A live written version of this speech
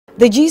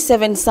The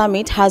G7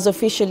 summit has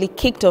officially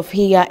kicked off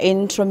here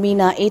in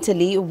Taormina,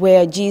 Italy,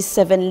 where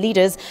G7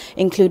 leaders,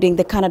 including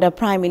the Canada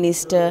Prime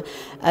Minister,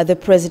 the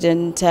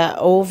President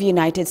of the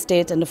United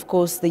States, and of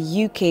course the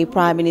UK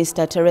Prime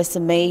Minister Theresa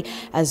May,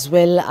 as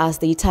well as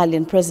the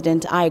Italian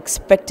President, are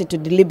expected to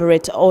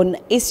deliberate on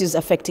issues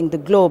affecting the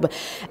globe.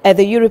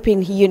 The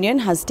European Union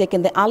has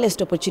taken the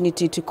earliest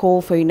opportunity to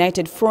call for a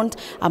united front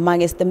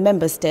amongst the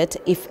member states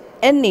if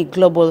any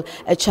global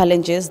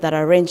challenges that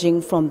are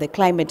ranging from the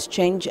climate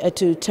change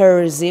to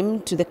terrorism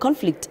to the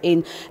conflict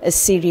in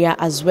Syria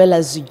as well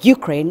as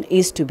Ukraine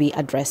is to be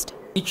addressed.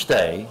 Each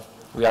day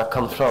we are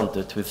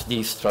confronted with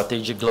these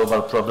strategic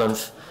global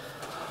problems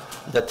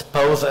that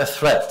pose a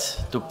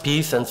threat to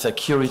peace and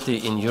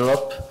security in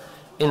Europe,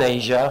 in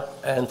Asia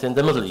and in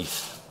the Middle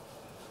East.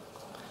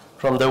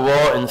 From the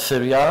war in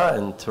Syria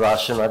and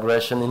Russian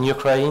aggression in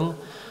Ukraine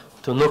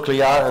to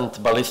nuclear and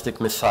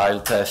ballistic missile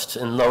tests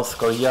in North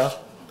Korea,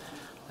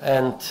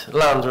 and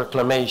land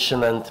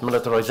reclamation and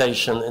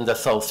militarization in the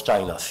South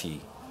China Sea.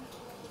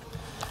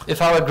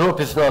 If our group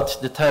is not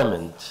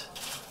determined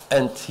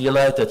and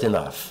united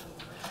enough,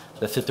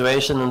 the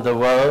situation in the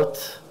world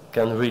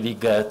can really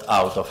get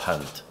out of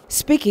hand.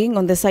 Speaking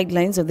on the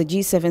sidelines of the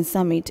G7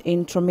 summit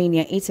in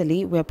Taormina,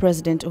 Italy, where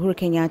President Uhuru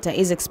Kenyatta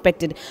is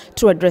expected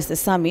to address the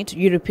summit,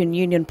 European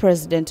Union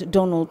President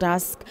Donald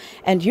Tusk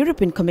and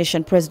European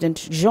Commission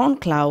President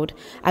Jean-Claude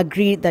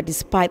agreed that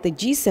despite the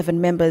G7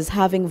 members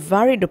having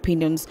varied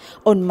opinions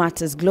on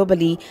matters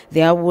globally,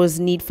 there was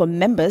need for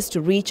members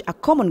to reach a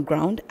common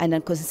ground and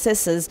a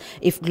consensus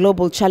if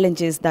global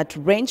challenges that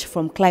range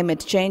from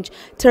climate change,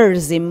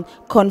 terrorism,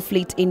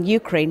 conflict in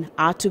Ukraine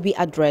are to be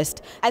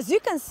addressed. As you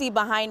can see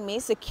behind me,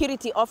 security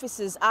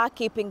officers are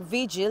keeping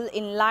vigil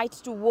in light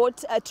to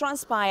what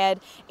transpired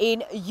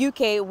in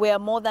UK, where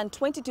more than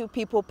 22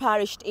 people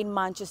perished in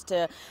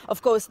Manchester.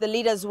 Of course, the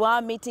leaders who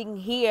are meeting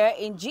here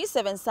in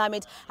G7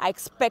 summit are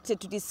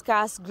expected to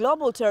discuss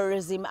global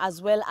terrorism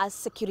as well as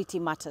security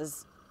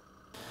matters.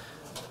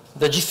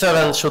 The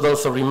G7 should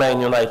also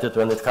remain united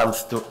when it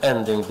comes to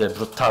ending the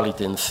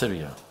brutality in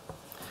Syria.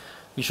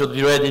 We should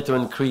be ready to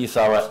increase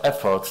our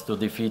efforts to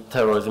defeat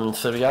terrorism in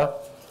Syria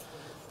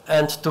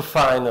and to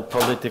find a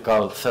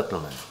political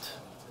settlement.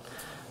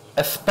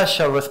 A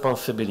special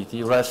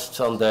responsibility rests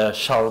on the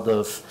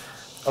shoulders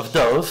of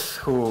those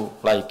who,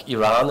 like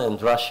Iran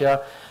and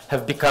Russia,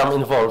 have become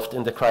involved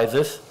in the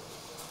crisis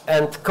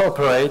and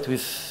cooperate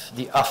with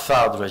the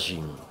Assad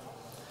regime.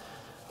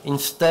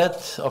 Instead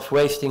of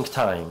wasting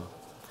time,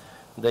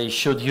 they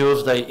should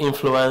use their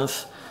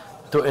influence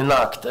to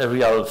enact a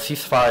real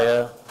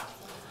ceasefire,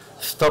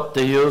 stop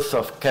the use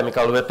of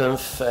chemical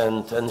weapons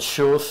and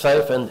ensure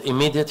safe and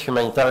immediate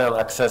humanitarian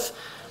access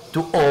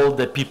to all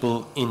the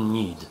people in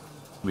need.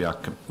 We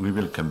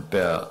will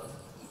compare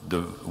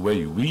the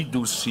way we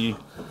do see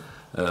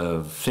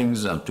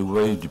things and the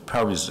way the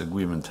Paris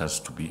Agreement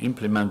has to be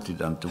implemented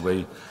and the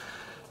way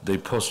they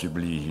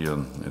possibly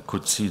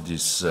could see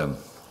these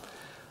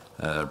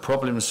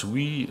problems.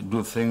 We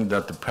do think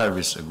that the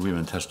Paris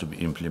Agreement has to be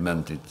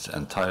implemented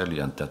entirely,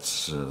 and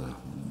that's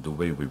the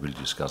way we will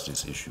discuss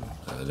this issue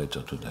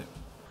later today.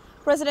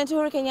 President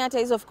Uhuru Kenyatta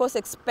is of course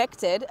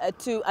expected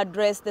to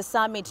address the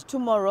summit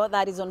tomorrow,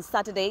 that is on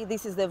Saturday.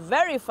 This is the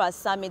very first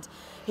summit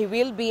he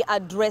will be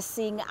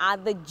addressing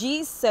at the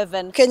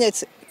G7. Kenya,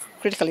 it's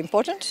critically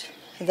important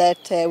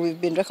that we've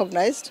been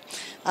recognized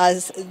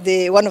as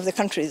one of the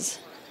countries,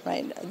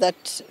 right,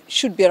 that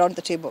should be around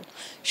the table,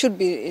 should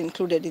be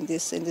included in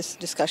this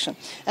discussion.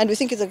 And we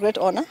think it's a great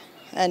honor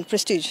and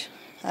prestige.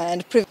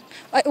 And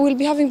we'll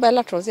be having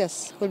bilaterals,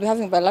 yes. We'll be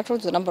having bilaterals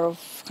with a number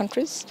of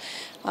countries.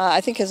 I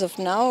think as of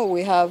now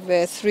we have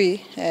 3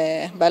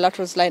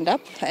 bilaterals lined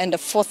up and a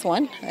 4th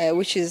one,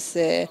 which is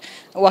a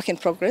work in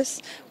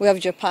progress. We have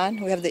Japan,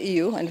 we have the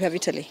EU, and we have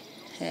Italy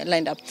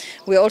lined up.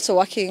 We're also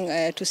working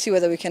to see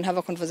whether we can have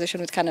a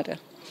conversation with Canada.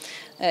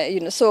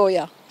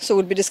 So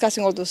we'll be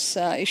discussing all those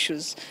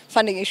issues,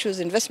 funding issues,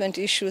 investment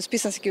issues,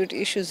 peace and security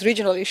issues,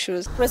 regional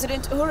issues.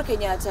 President Uhuru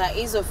Kenyatta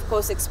is of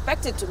course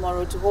expected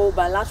tomorrow to hold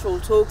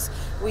bilateral talks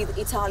with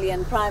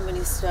Italian Prime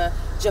Minister,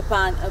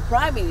 Japan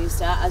Prime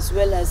Minister, as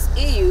well as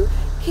EU.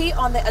 Key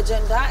on the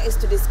agenda is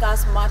to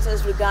discuss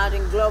matters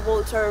regarding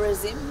global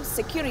terrorism,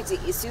 security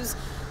issues,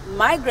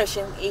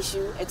 migration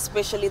issue,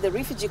 especially the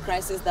refugee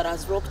crisis that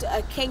has rocked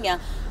Kenya,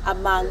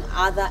 among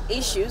other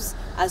issues,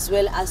 as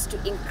well as to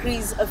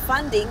increase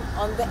funding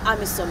on the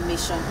AMISOM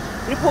mission.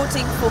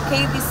 Reporting for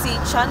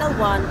KBC Channel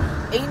 1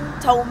 in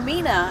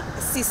Taormina,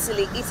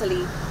 Sicily,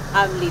 Italy,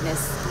 I'm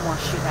Linus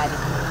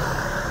Mwashiradi.